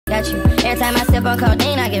at you. Every time I sip on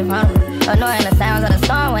codeine, I get vulnerable. Annoying the sounds of the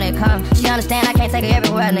storm when it comes. She understand I can't take her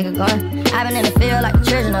everywhere a nigga going. I've been in the field like the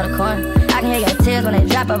children of the corn. I can hear your tears when they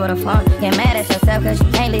drop over the phone. Get mad at yourself cause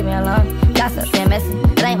you can't leave me alone. Gossip and messy,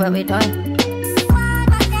 it ain't what we doing.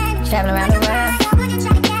 Traveling around the world,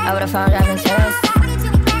 over the phone dropping tears.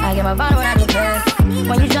 I get my bond when I do prayers.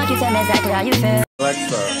 When you drunk, you tell me exactly how you feel.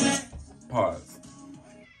 Alexa, pause.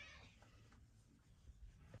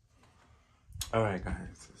 Alright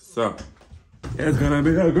guys, so it's gonna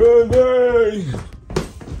be a good day.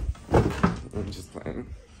 I'm just playing.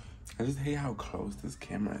 I just hate how close this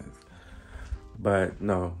camera is. But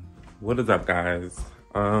no, what is up guys?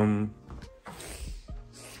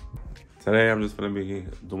 Today I'm just gonna be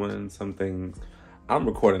doing some things. I'm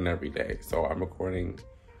recording every day, so I'm recording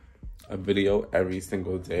a video every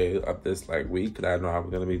single day of this like week, because I know I'm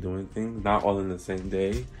gonna be doing things, not all in the same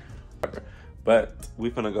day. But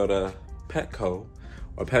we're gonna go to Petco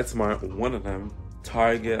or PetSmart, one of them,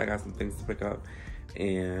 Target. I got some things to pick up,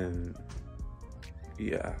 and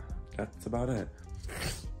yeah, that's about it.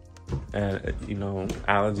 And you know,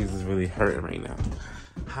 allergies is really hurting right now.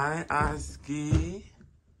 Hi, Oski.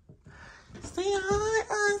 Say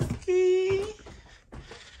hi, Oski.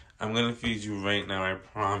 I'm gonna feed you right now, I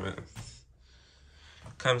promise.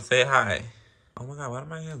 Come say hi. Oh my God, why do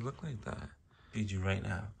my hands look like that? Feed you right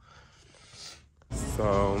now.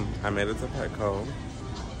 So, I made it to Petco.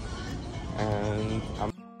 And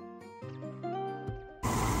I'm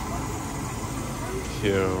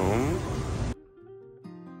cute.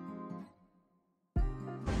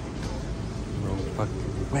 No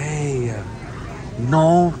fucking way.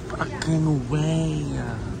 No fucking way.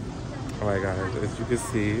 Alright guys, as you can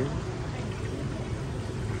see,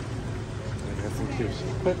 I got some cute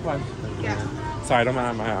shit. Quick question. Yeah. Sorry, don't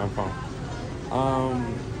mind my phone.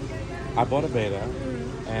 I bought a beta,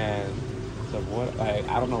 and the water, like,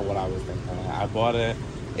 I don't know what I was thinking. I bought it,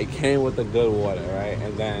 it came with the good water, right?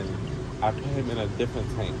 And then I put him in a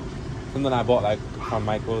different tank. Something I bought like from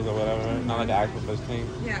Michael's or whatever, not like an actual fish tank.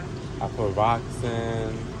 Yeah. I put rocks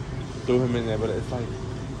in, threw him in there, but it's like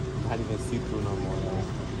not even see-through no more. Though.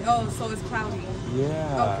 Oh, so it's cloudy.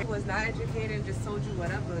 Yeah. Okay. Was not educated and just told you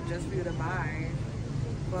whatever just for you to buy.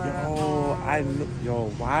 But,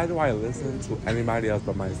 why do I listen to anybody else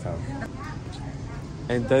but myself?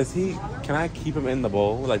 And does he, can I keep him in the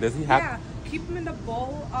bowl? Like, does he have? Yeah, keep him in the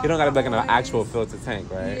bowl. He don't gotta be like in an actual filter tank,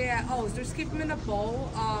 right? Yeah, just keep him in the bowl.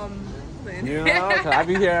 You know, cause I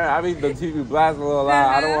be the TV blasting a little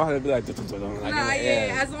loud. I don't want her to be like, as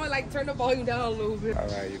long as like turn the volume down a little bit. All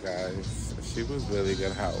right, you guys, she was really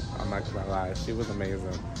good help. I'm not gonna lie, she was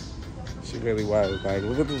amazing. She really was. Like,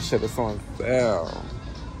 look at this shit that's on sale.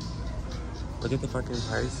 Look at the fucking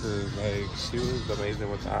prices. Like, she was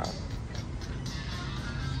amazing with that.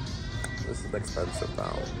 This is expensive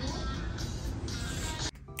though.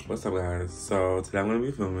 What's up guys? So today I'm gonna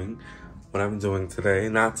be filming what I'm doing today.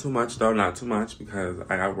 Not too much though, not too much because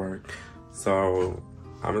I got work. So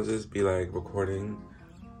I'm gonna just be like recording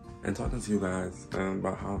and talking to you guys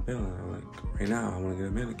about how I'm feeling. Like right now I wanna get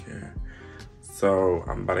a manicure. So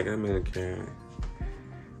I'm about to get a manicure.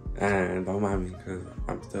 And don't mind me because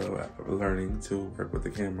I'm still learning to work with the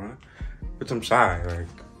camera. Which I'm shy, like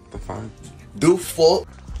the fuck. Do fuck.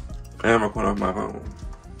 And I'm recording off my phone.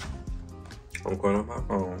 I'm recording off my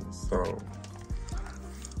phone, so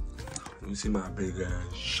you see my big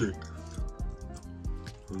ass shit.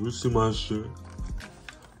 You see my shit.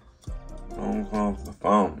 Don't call off the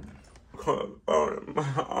phone. Call off the phone.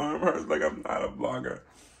 My arm hurts like I'm not a vlogger.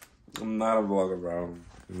 I'm not a vlogger, bro.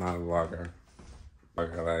 I'm not a vlogger.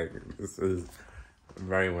 Like, this is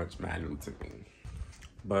very much manual to me.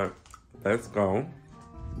 But let's go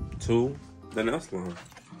to the nail salon.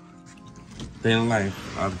 Day in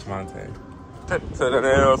life of Vante. To the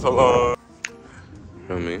nail salon.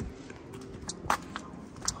 Feel me?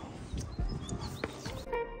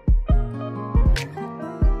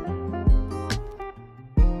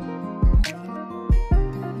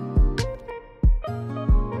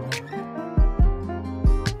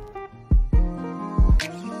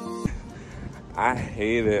 I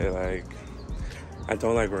hate it. Like, I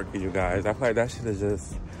don't like working, you guys. I feel like that shit is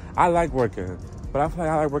just, I like working, but I feel like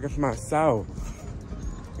I like working for myself.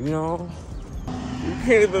 You know? You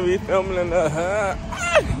can't even be filming in the hood.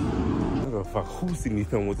 I don't give a fuck who see me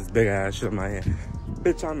filming with this big ass shit in my hand.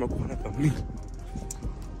 Bitch, I'm recording for me.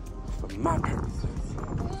 For my purposes.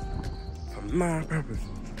 For my purposes.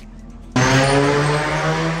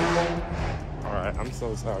 Alright, I'm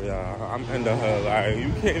so sorry, y'all. I'm in the hood. Like,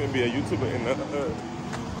 you can't even be a YouTuber in the hood.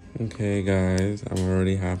 Okay, guys, I'm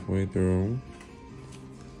already halfway through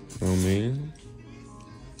filming.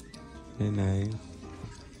 Very nice.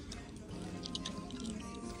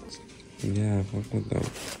 Yeah, fuck with them.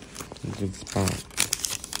 Good spot.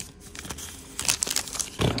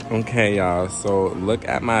 Okay, y'all. So look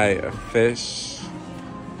at my fish.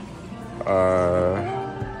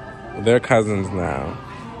 They're cousins now.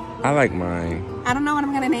 I like mine. I don't know what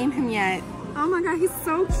I'm gonna name him yet. Oh my god, he's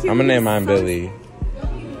so cute. I'm gonna name mine so Billy.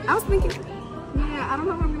 I was thinking, yeah, I don't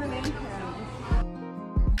know what I'm gonna name him.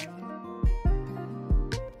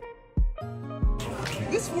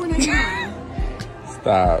 This $4.99.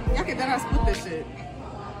 Stop. Y'all can better split this shit.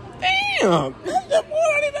 Damn! That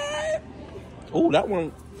 $4.99. Oh, that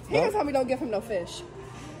one. He can tell me don't give him no fish.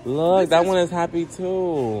 Look, that one is happy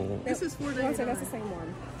too. This is $4.99. That's the same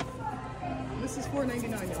one. This is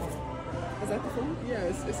 $4.99, y'all. Is that the food?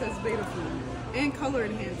 Yes, it says beta food and color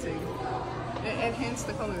enhancing. It enhanced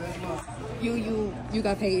the color as well. You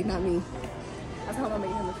got paid, not me. I told him I'm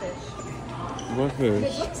making him a fish. What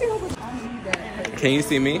fish? Let me see what was. Can you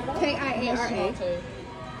see me? K-I-A-R-A.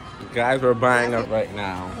 Guys, we're buying up right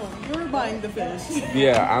now. You're buying the fish.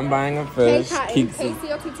 Yeah, I'm buying a fish. K-Cotton.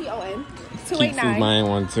 Keeks is buying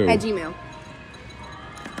one too. At Gmail.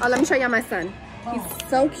 Oh, let me show y'all my son. He's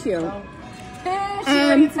so cute.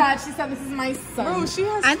 She said this is my son. Bro, she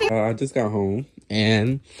has. I just got home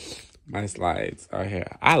and my slides are here.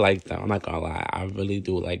 I like them. I'm not gonna lie. I really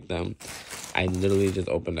do like them. I literally just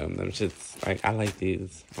opened them. Them shits, like, I like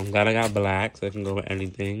these. I'm glad I got black so I can go with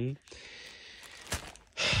anything.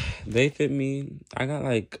 They fit me. I got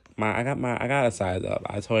a size up.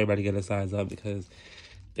 I told everybody to get a size up because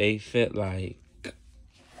they fit like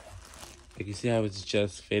you see how it's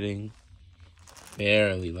just fitting.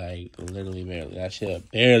 Barely, like, literally barely. That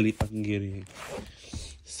shit barely fucking get in.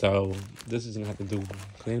 So, this is gonna have to do.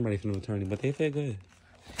 Cause ain't nobody finna return it, but they fit good.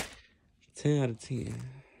 10 out of 10.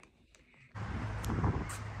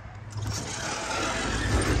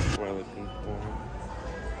 What I'm looking for.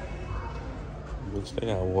 Which they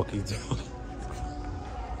got walkie-talkie.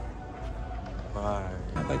 Bye.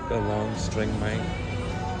 I like the long string mic.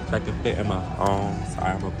 So I can fit in my phone.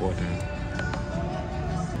 Sorry, I'm recording.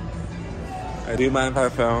 Do you mind if I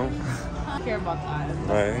film? I don't care about that.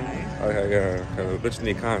 Right? Okay, yeah. Because bitch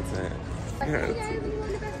need content.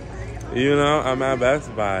 You know, I'm at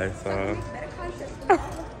Best Buy, so.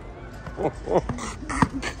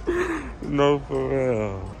 No, for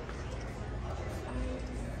real.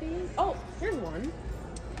 Oh, here's one.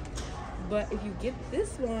 But if you get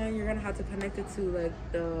this one, you're gonna have to connect it to like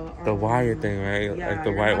the wire thing, right? Yeah, like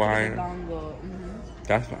the white wire. Mm-hmm.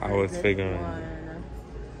 That's what I was figuring.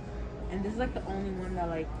 And this is like the only one that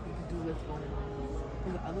like you can do this one.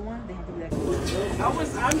 And the other one, they have to be like.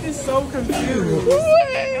 I'm just so confused.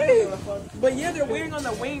 But yeah, they're waiting on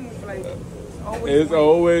the wing, like. It's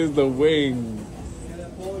always the wing.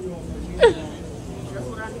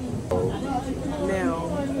 Now.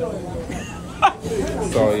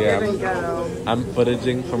 So yeah, I'm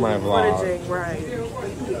footaging for my vlog. Footaging, right.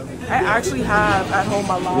 I actually have at home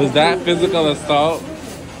a lot. Was that physical assault?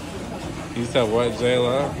 You said what,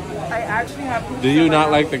 Jayla? I actually have. Do you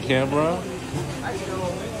not like the camera? I do.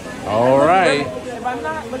 All right. If I'm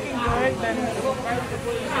not looking good, then.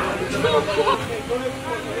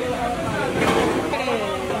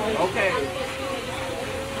 Okay.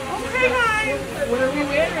 Okay, guys. What are we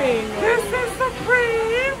wearing? This is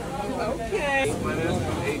Supreme. Okay. One is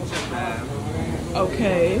from H&M.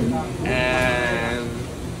 Okay. And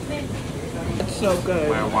That's so good.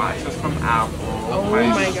 my watch is from Apple. Oh my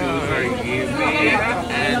my shoes God. are Yeezy.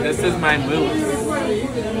 And this is my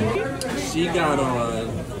boots. She got on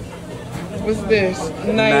What's this?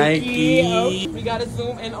 Nike. Oh, we gotta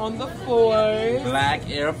zoom in on the fours. black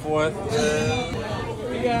Air Force.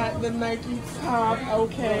 We got the Nike top.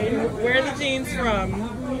 Okay. Where are the jeans from?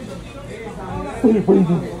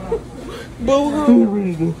 Boohoo.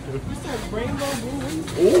 You said rainbow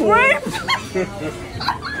boohoo?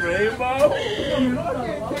 Rainbow?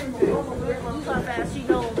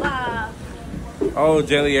 Oh,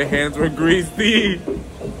 Jelly, your hands were greasy.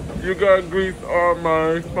 You got grease on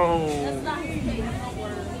my phone.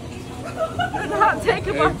 Not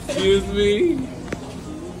taking my. Excuse me?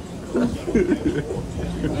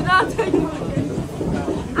 You're not taking my.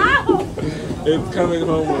 Ow! It's coming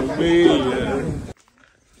home with me.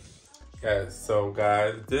 Yes, so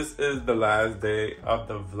guys, this is the last day of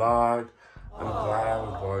the vlog. I'm glad I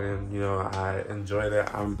was going. You know, I enjoyed it.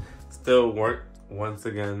 I'm still once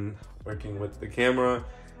again working with the camera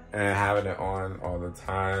and having it on all the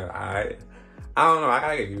time. I don't know. I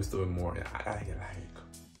gotta get used to it more. I gotta get like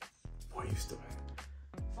more used to it.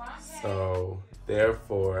 So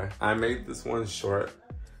therefore, I made this one short.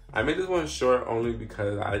 I made this one short only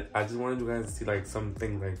because I just wanted you guys to see like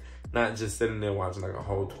something, like not just sitting there watching like a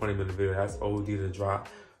whole 20-minute video. That's OD to drop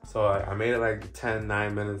So I made it like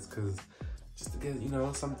 9 minutes because just to get, you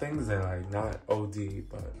know, some things in, like not OD,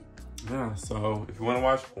 but yeah. So if you want to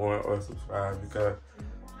watch more or subscribe, you can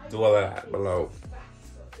do all of that below.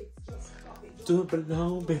 Do it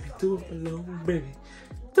below, baby. Do it below, baby.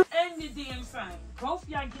 And your damn son. Both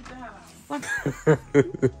y'all get the hell out.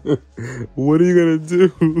 What are you gonna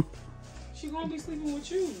do? She gonna be sleeping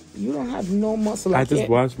with you. You don't have no muscle. I just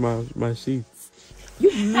washed my sheets.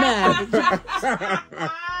 You mad?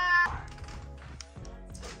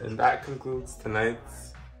 And that concludes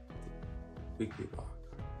tonight's weekly vlog.